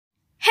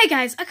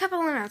guys, a couple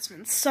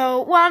announcements.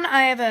 So, one,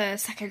 I have a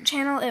second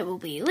channel. It will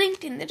be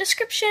linked in the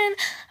description.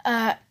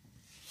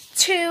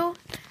 Two,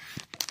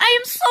 I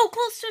am so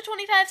close to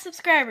 25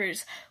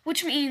 subscribers,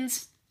 which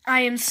means I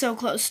am so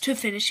close to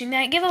finishing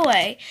that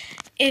giveaway.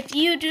 If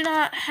you do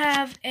not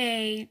have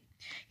a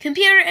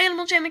Computer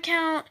Animal Jam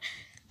account,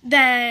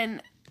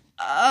 then,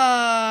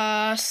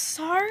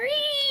 sorry?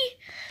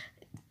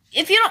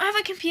 If you don't have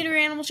a Computer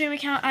Animal Jam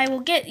account, I will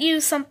get you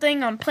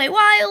something on Play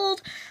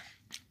Wild,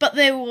 but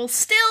they will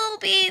still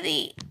be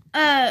the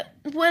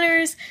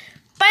winners.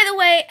 By the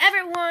way,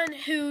 everyone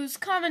who's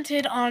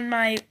commented on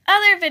my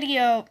other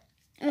video,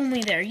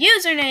 only their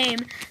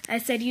username, I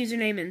said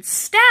username and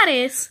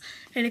status,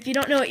 and if you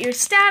don't know what your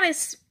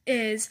status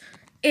is,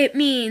 it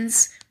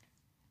means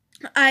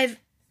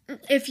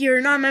if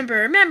you're not a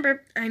member or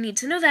member, I need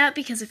to know that,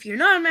 because if you're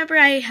not a member,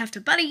 I have to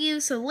buddy you,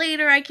 so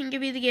later I can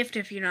give you the gift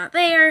if you're not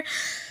there.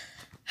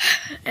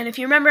 And if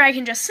you remember, I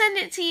can just send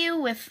it to you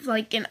with,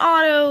 like, an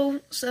auto,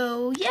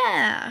 so,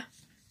 yeah.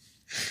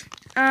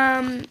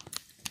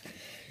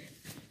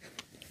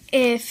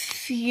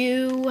 If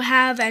you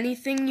have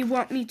anything you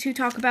want me to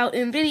talk about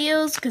in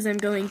videos, because I'm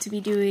going to be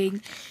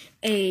doing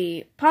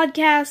a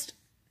podcast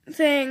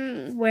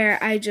thing where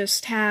I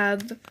just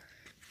have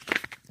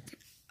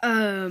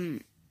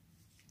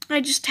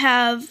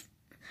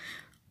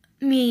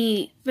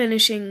me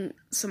finishing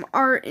some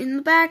art in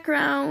the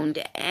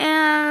background,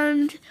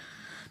 and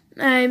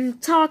I'm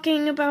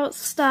talking about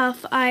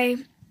stuff. I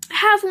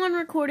have one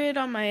recorded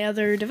on my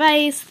other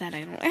device that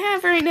I don't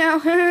have right now.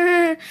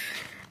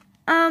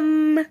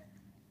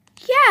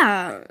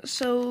 Yeah,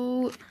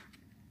 so,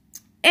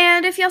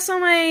 and if y'all saw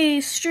my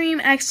stream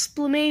if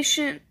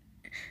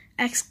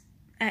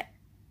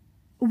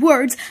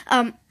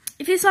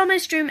you saw my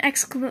stream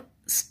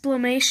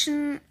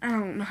exclamation, I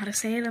don't know how to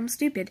say it, I'm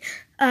stupid,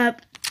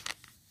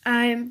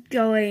 I'm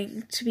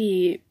going to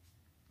be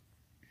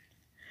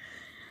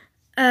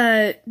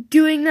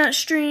doing that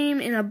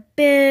stream in a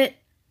bit.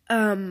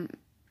 Yeah.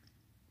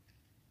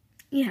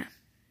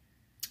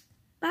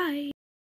 Bye.